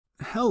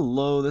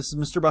Hello, this is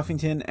Mr.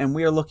 Buffington, and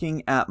we are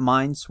looking at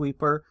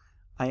Minesweeper.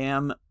 I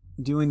am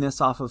doing this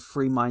off of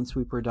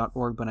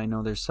freeminesweeper.org, but I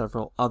know there's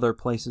several other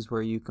places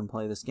where you can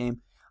play this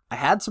game. I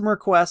had some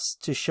requests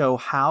to show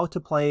how to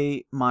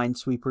play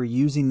Minesweeper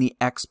using the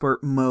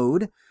expert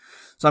mode,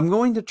 so I'm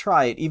going to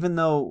try it, even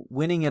though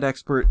winning at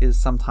expert is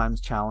sometimes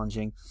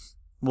challenging.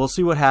 We'll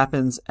see what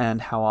happens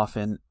and how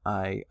often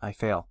I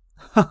fail.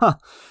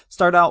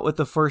 Start out with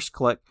the first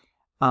click.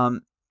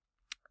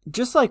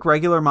 Just like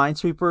regular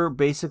Minesweeper,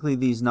 basically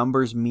these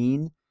numbers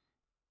mean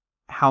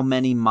how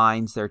many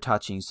mines they're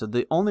touching. So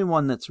the only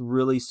one that's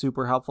really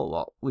super helpful,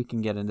 well, we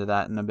can get into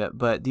that in a bit,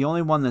 but the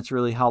only one that's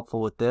really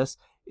helpful with this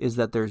is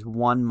that there's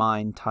one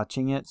mine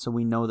touching it, so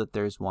we know that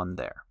there's one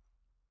there.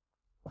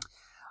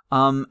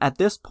 At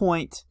this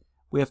point,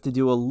 we have to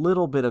do a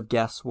little bit of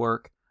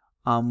guesswork.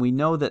 We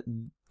know that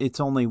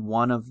it's only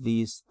one of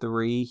these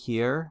three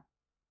here.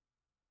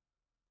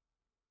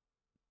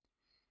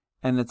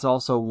 And it's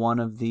also one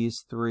of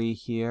these three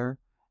here,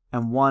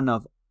 and one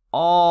of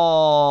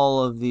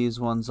all of these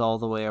ones all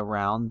the way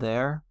around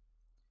there,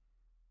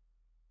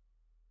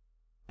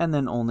 and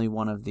then only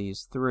one of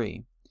these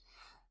three.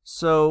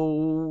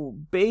 So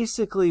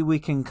basically we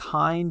can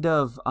kind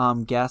of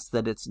guess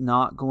that it's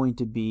not going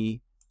to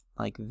be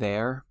like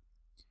there.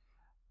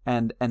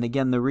 And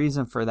again, the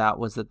reason for that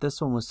was that this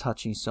one was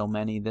touching so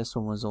many, this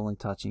one was only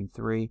touching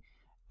three,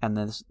 and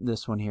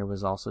this one here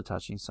was also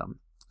touching some.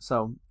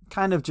 So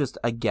kind of just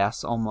a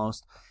guess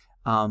almost,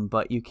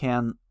 but you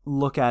can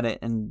look at it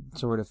and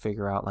sort of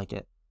figure out like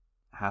it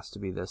has to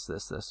be this,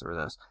 this, this, or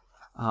this.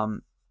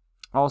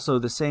 Also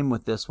the same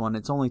with this one,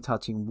 it's only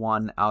touching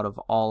one out of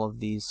all of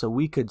these, so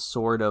we could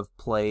sort of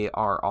play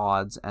our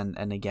odds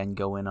and again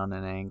go in on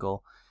an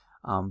angle.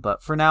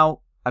 But for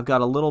now, I've got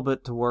a little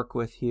bit to work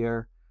with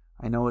here.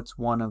 I know it's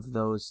one of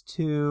those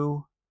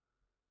two.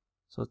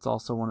 So it's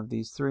also one of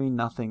these three,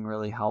 nothing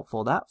really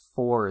helpful. That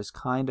 4 is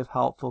kind of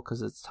helpful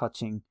because it's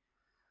touching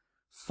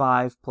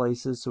 5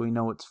 places, so we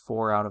know it's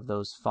 4 out of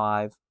those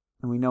 5.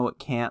 And we know it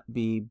can't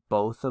be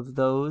both of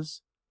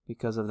those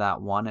because of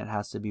that 1. It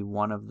has to be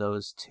one of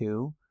those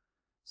 2.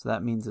 So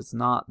that means it's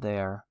not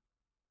there.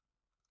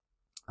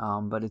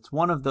 But it's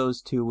one of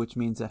those 2, which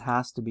means it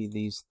has to be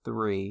these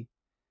 3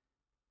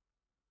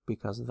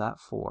 because of that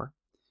 4.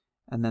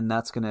 And then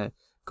that's going to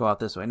go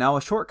out this way. Now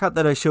a shortcut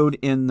that I showed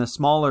in the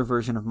smaller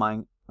version of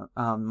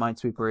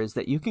Minesweeper is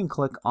that you can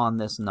click on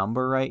this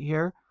number right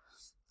here,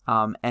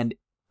 and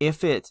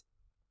if it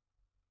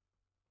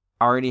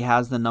already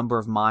has the number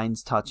of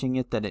mines touching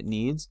it that it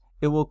needs,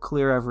 it will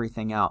clear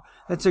everything out.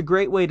 That's a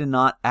great way to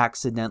not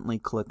accidentally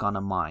click on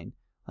a mine.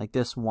 Like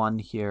this one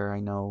here,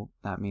 I know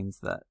that means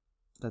that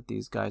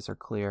these guys are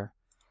clear.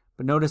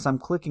 But notice I'm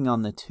clicking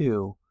on the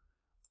 2,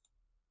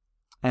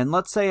 and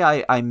let's say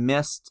I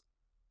missed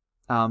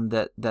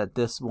that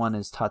this one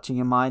is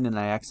touching a mine and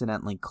I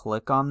accidentally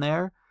click on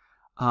there.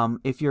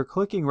 If you're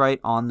clicking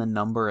right on the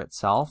number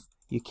itself,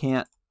 you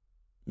can't,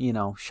 you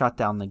know, shut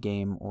down the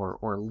game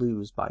or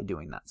lose by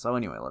doing that. So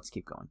anyway, let's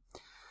keep going.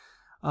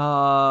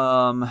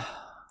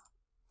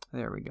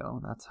 There we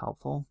go. That's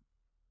helpful.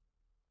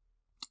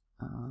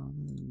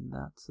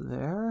 That's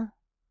there.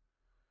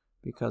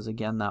 Because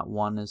again, that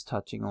 1 is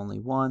touching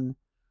only 1.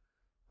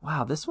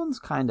 Wow, this one's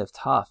kind of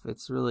tough.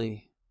 It's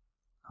really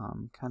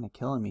kind of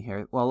killing me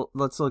here. Well,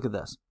 let's look at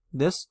this.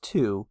 This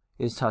 2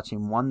 is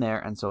touching 1 there,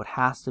 and so it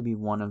has to be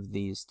one of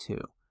these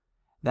 2.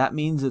 That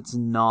means it's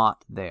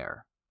not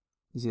there.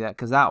 You see that?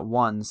 Because that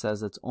 1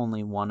 says it's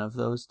only one of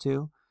those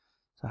 2,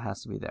 so it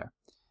has to be there.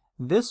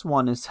 This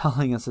one is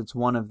telling us it's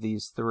one of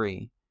these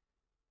 3.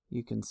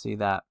 You can see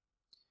that.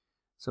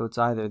 So it's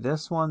either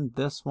this one,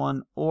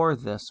 or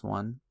this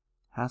one.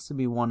 It has to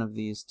be one of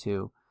these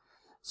 2.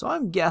 So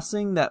I'm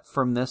guessing that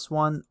from this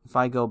one, if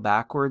I go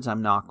backwards,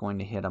 I'm not going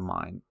to hit a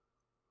mine.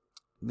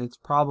 It's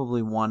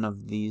probably one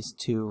of these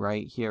 2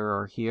 right here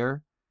or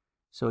here.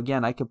 So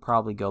again, I could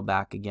probably go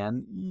back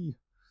again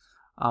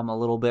a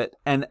little bit.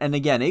 And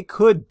again, it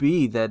could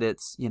be that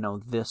it's, you know,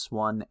 this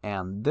one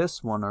and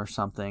this one or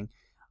something.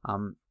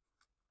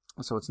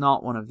 So it's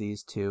not one of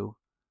these 2.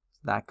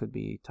 That could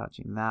be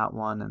touching that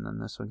one, and then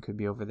this one could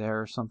be over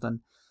there or something.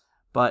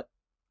 But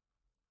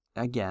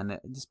again,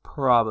 it's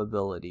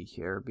probability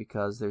here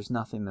because there's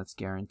nothing that's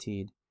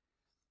guaranteed.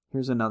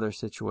 Here's another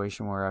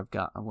situation where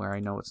I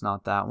know it's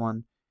not that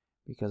one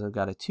because I've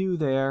got a 2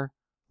 there,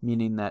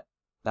 meaning that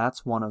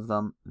that's one of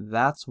them,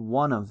 that's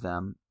one of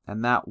them,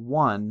 and that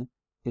 1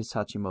 is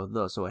touching both of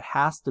those. So it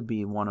has to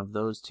be one of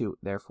those 2,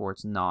 therefore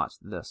it's not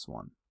this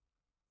one.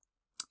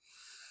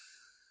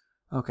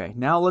 Okay,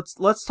 now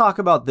let's talk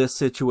about this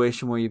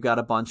situation where you've got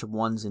a bunch of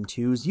 1s and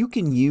 2s. You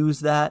can use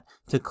that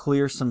to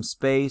clear some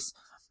space.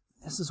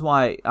 This is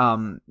why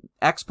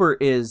expert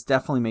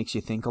definitely makes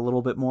you think a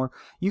little bit more.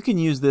 You can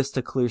use this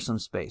to clear some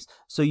space.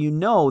 So you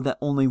know that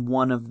only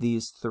one of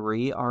these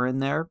 3 are in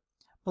there.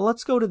 But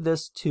let's go to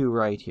this 2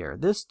 right here.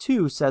 This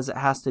 2 says it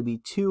has to be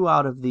 2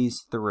 out of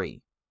these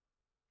 3,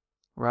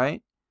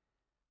 right?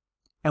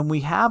 And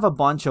we have a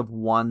bunch of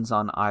 1s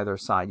on either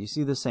side. You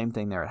see the same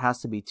thing there. It has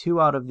to be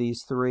 2 out of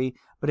these 3,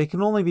 but it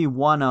can only be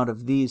 1 out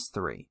of these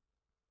 3.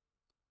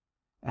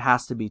 It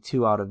has to be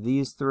 2 out of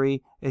these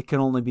 3. It can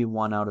only be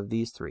 1 out of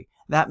these 3.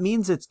 That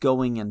means it's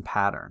going in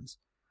patterns,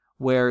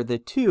 where the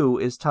 2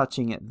 is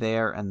touching it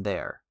there and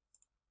there.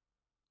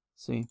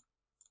 See?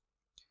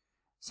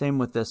 Same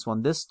with this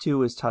one. This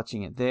 2 is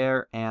touching it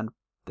there and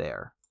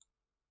there.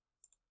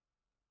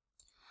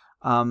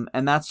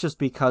 And that's just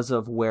because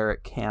of where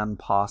it can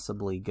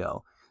possibly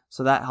go.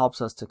 So that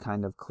helps us to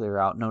kind of clear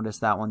out. Notice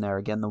that one there.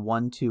 Again, the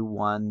 1, 2,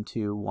 1,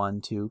 2,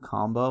 1, 2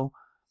 combo.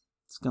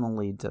 It's going to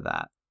lead to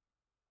that.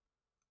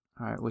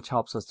 All right, which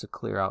helps us to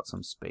clear out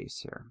some space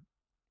here.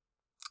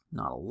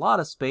 Not a lot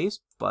of space,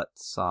 but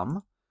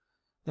some.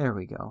 There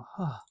we go.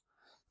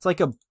 It's like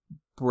a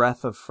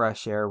breath of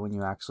fresh air when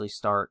you actually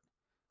start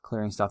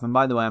clearing stuff. And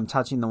by the way, I'm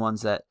touching the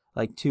ones that,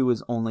 like 2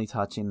 is only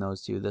touching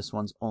those 2. This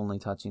one's only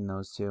touching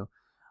those 2.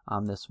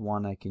 This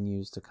 1 I can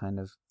use to kind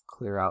of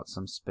clear out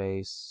some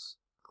space.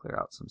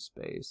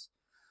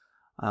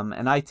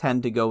 And I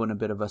tend to go in a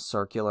bit of a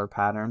circular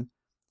pattern.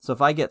 So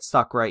if I get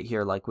stuck right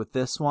here, like with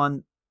this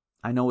one,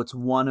 I know it's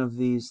one of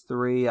these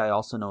 3. I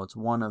also know it's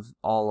one of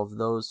all of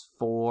those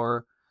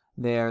 4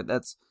 there.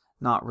 That's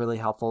not really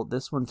helpful.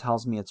 This one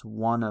tells me it's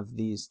one of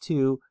these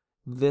 2.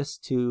 This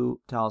 2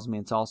 tells me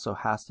it also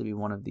has to be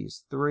one of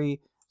these 3.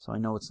 So I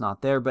know it's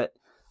not there, but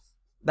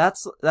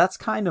that's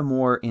kind of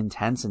more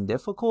intense and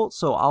difficult.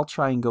 So I'll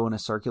try and go in a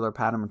circular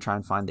pattern and try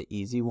and find the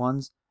easy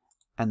ones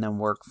and then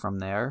work from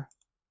there.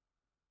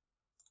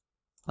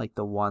 Like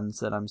the ones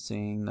that I'm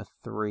seeing, the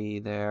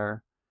 3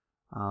 there.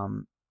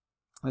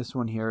 This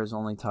one here is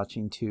only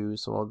touching 2,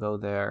 so I'll go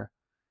there.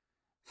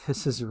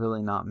 This is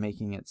really not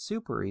making it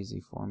super easy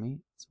for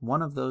me. It's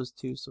one of those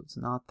 2, so it's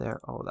not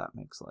there. Oh, that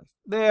makes life.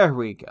 There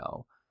we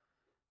go.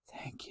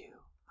 Thank you.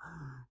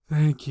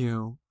 Thank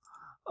you.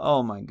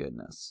 Oh my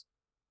goodness.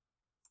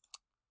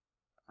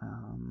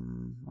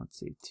 Let's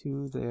see,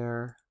 2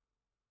 there.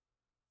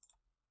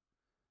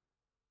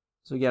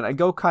 So again, I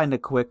go kind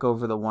of quick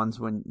over the ones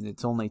when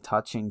it's only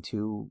touching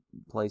 2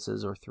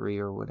 places or 3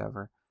 or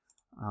whatever.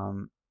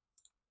 Wow.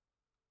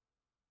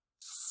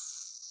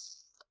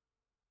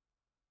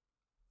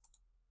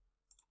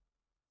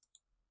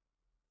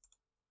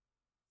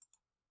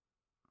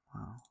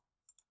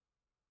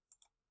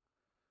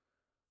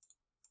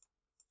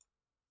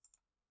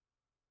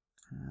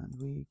 And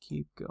we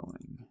keep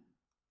going.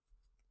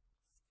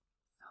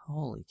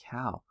 Holy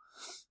cow.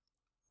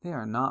 They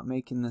are not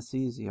making this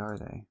easy, are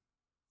they?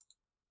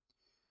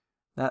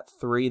 That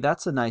 3,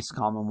 that's a nice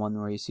common one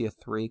where you see a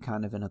 3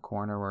 kind of in a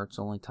corner where it's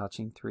only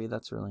touching 3.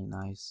 That's really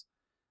nice.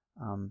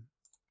 Got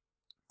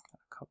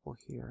a couple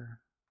here.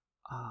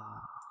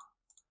 I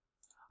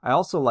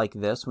also like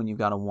this when you've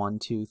got a 1,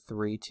 2,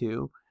 3,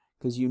 2,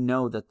 because you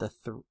know that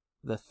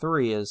the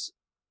 3 is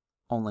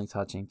only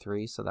touching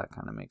 3, so that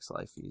kind of makes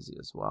life easy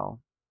as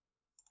well.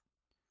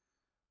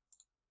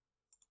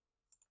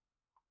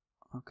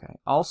 Okay.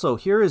 Also,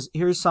 here's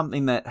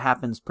something that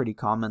happens pretty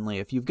commonly.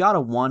 If you've got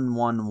a 1,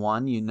 1,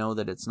 1, you know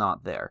that it's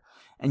not there.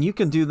 And you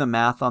can do the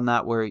math on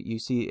that where you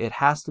see it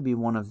has to be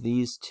one of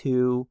these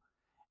 2,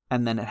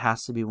 and then it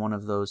has to be one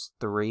of those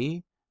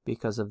 3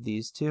 because of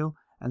these 2.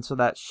 And so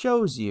that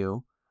shows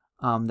you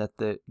that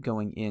the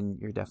going in,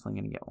 you're definitely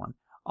going to get 1.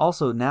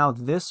 Also, now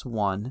this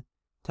 1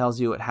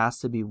 tells you it has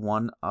to be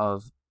one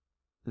of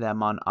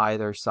them on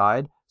either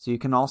side. So you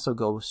can also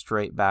go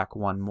straight back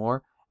 1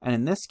 more. And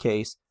in this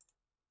case,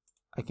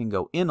 I can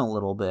go in a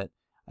little bit,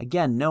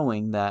 again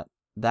knowing that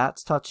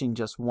that's touching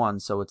just 1,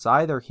 so it's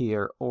either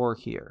here or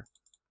here.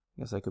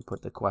 I guess I could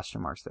put the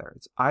question marks there.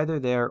 It's either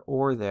there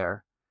or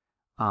there.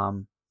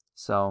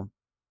 So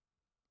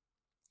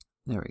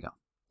there we go.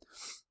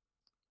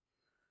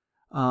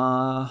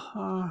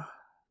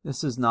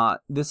 This is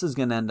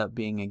going to end up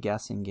being a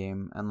guessing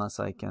game unless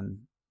I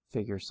can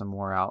figure some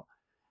more out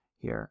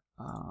here.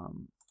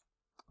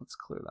 Let's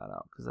clear that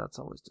out because that's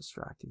always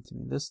distracting to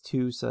me. This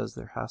 2 says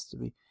there has to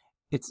be,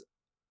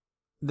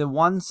 the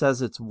 1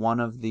 says it's one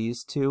of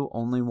these 2,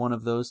 only one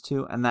of those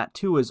 2, and that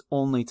 2 is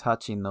only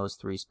touching those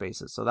 3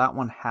 spaces. So that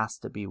one has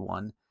to be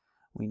 1.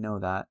 We know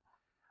that.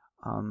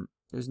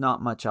 There's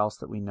not much else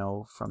that we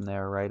know from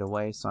there right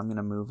away, so I'm going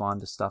to move on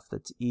to stuff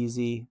that's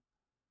easy.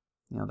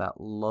 You know, that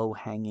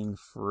low-hanging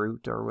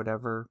fruit or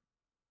whatever.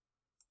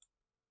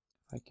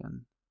 If I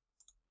can.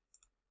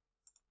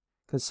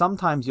 Because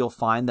sometimes you'll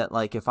find that,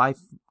 like, if I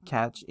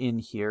catch in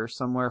here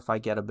somewhere, if I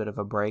get a bit of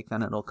a break,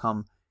 then it'll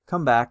come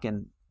back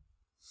and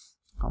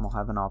I'll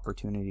have an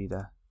opportunity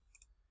to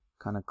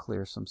kind of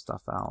clear some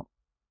stuff out.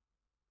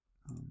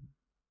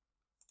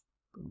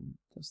 Boom,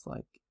 just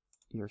like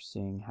you're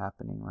seeing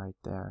happening right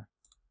there.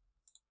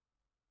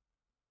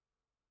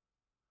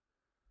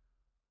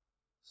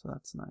 So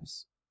that's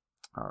nice.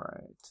 All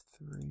right,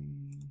 3,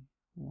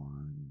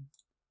 1.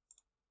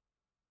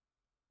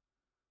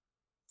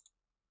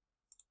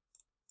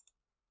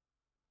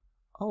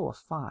 Oh, a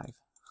 5.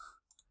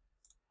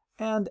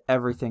 And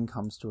everything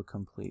comes to a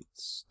complete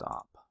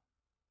stop.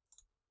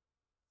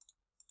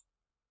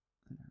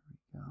 There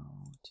we go,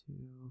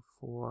 2,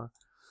 4.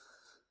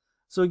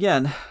 So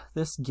again,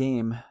 this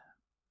game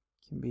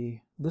can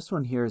be, this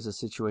one here is a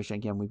situation,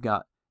 again, we've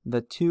got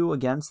The 2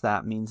 against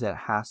that means that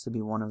it has to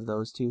be one of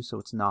those two, so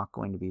it's not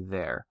going to be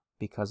there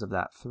because of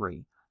that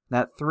 3.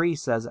 That 3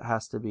 says it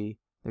has to be,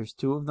 there's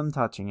 2 of them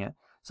touching it.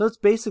 So it's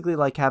basically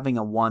like having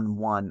a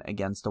 1-1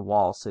 against a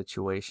wall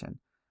situation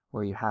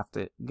where you have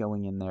to,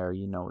 going in there,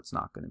 you know it's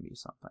not going to be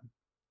something.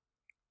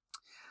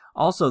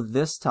 Also,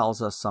 this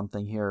tells us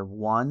something here.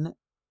 1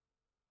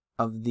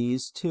 of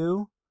these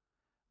 2,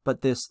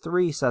 but this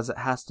 3 says it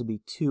has to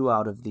be 2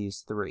 out of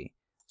these 3.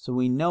 So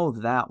we know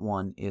that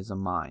one is a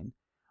mine.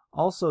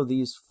 Also,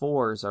 these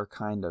 4s are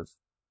kind of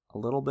a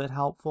little bit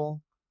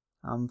helpful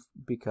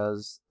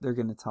because they're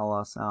going to tell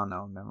us, oh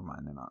no, never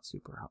mind, they're not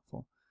super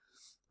helpful.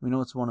 We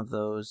know it's one of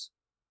those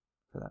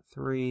for that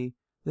 3.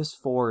 This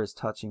 4 is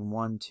touching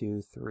 1,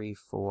 2, 3,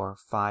 4,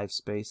 5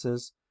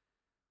 spaces.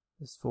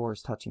 This 4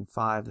 is touching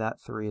 5.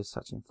 That 3 is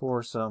touching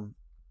 4. So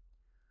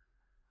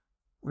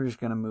we're just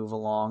going to move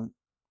along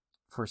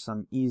for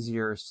some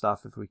easier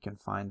stuff if we can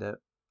find it.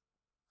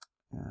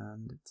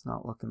 And it's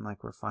not looking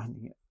like we're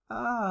finding it.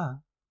 Ah!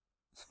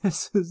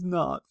 This is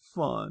not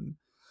fun.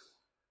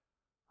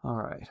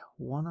 Alright,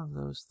 1 of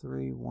those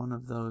 3, 1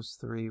 of those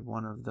 3,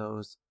 1 of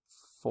those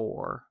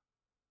 4.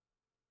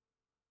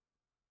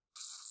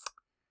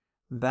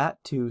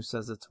 That 2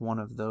 says it's one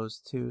of those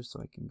 2,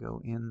 so I can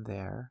go in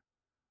there.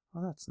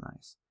 Oh, that's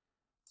nice.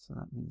 So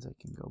that means I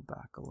can go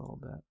back a little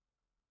bit.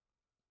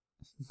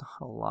 Not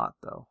a lot,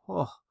 though.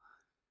 Oh.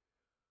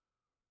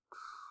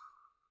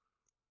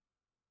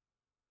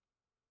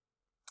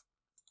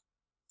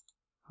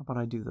 How about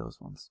I do those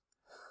ones?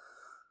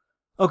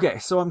 Okay,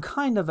 so I'm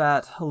kind of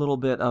at a little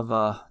bit of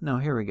a... No,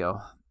 here we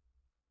go.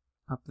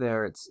 Up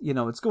there, it's, you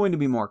know, it's going to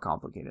be more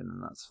complicated,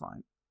 and that's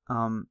fine.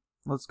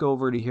 Let's go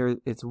over to here.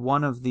 It's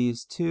one of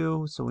these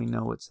 2, so we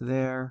know it's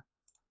there.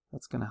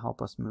 That's going to help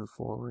us move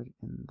forward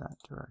in that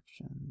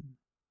direction.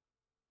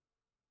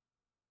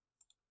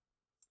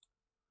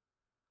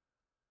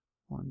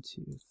 1,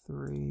 2,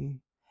 3.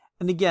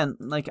 And again,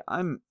 like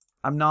I'm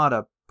not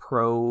a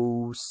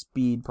pro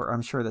speed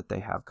I'm sure that they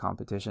have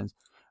competitions,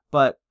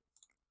 but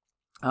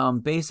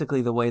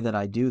basically the way that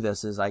I do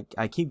this is I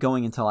keep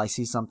going until I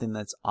see something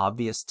that's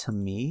obvious to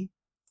me,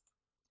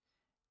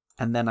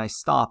 and then I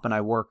stop and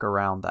I work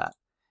around that.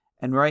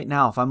 And right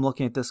now, if I'm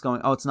looking at this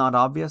going, oh, it's not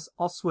obvious,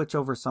 I'll switch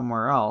over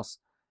somewhere else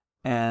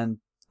and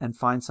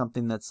find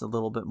something that's a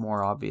little bit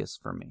more obvious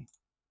for me.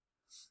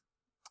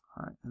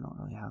 All right, I don't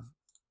really have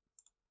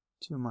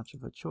too much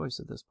of a choice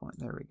at this point.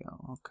 There we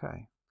go.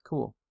 Okay,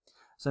 cool.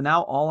 So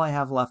now all I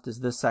have left is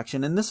this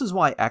section, and this is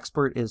why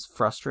expert is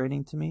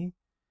frustrating to me,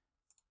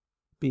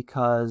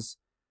 because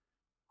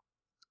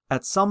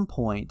at some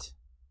point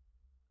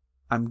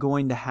I'm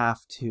going to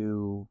have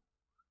to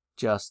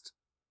just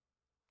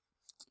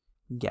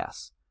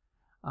guess.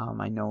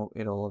 I know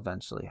it'll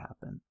eventually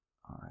happen.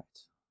 All right.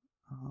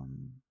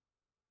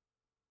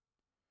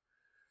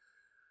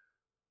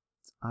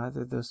 It's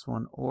either this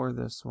one or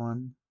this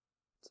one.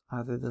 It's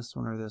either this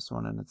one or this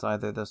one, and it's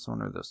either this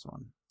one or this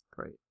one.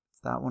 Great.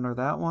 It's that one or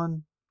that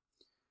one.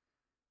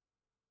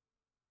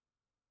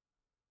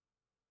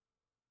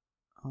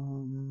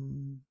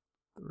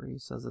 3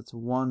 says it's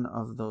one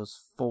of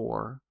those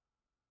 4.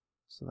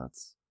 So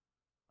that's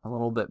a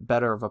little bit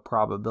better of a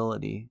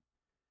probability.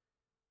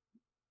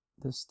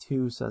 This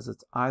 2 says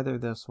it's either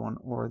this one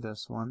or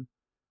this one.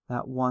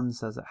 That 1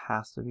 says it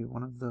has to be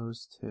one of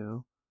those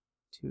 2.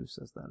 2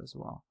 says that as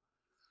well.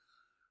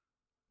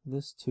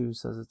 This 2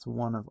 says it's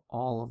one of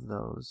all of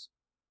those.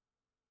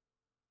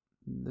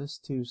 This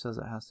 2 says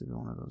it has to be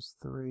one of those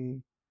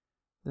 3.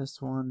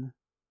 This one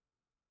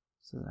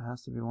says it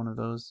has to be one of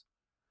those.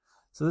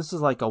 So this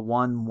is like a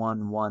 1,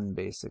 1, 1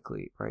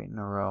 basically, right in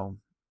a row.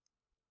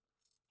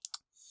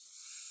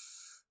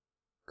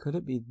 Could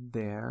it be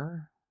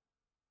there?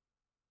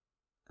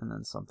 And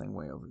then something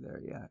way over there.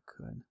 Yeah, it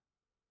could.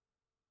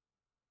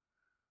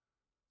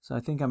 So I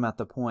think I'm at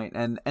the point,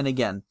 and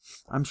again,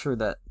 I'm sure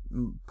that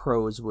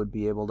pros would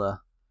be able to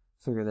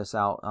figure this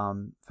out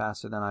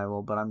faster than I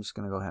will, but I'm just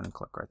going to go ahead and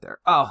click right there.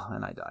 Oh,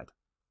 and I died.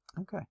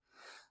 Okay.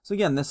 So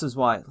again, this is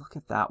why, look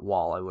at that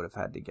wall I would have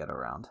had to get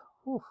around.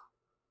 Whew.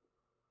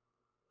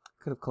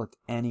 Could have clicked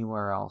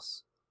anywhere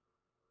else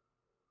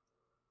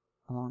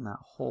along that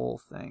whole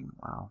thing.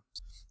 Wow.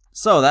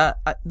 So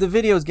the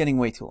video is getting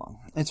way too long.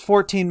 It's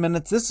 14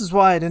 minutes. This is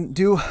why I didn't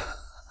do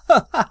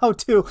how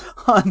to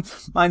on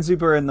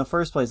Minesweeper in the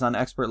first place on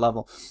expert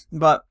level.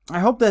 But I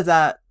hope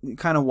that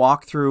kind of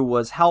walkthrough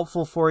was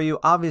helpful for you.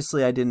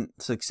 Obviously, I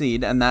didn't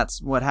succeed, and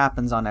that's what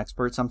happens on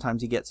expert.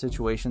 Sometimes you get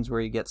situations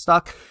where you get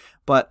stuck.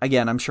 But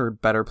again, I'm sure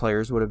better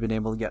players would have been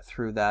able to get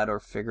through that or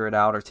figure it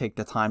out or take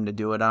the time to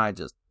do it. I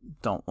just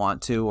don't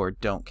want to or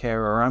don't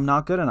care or I'm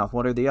not good enough,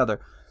 one or the other.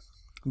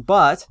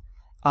 But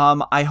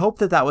I hope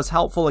that was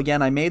helpful.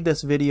 Again, I made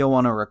this video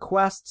on a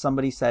request.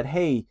 Somebody said,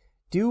 hey,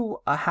 do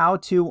a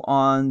how-to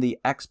on the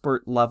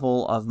expert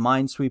level of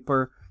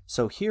Minesweeper.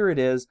 So here it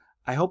is.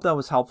 I hope that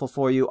was helpful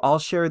for you. I'll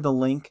share the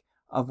link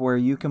of where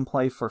you can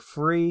play for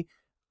free,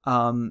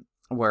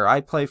 where I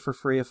play for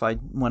free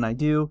when I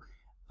do,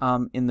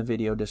 in the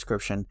video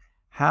description.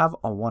 Have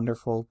a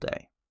wonderful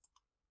day.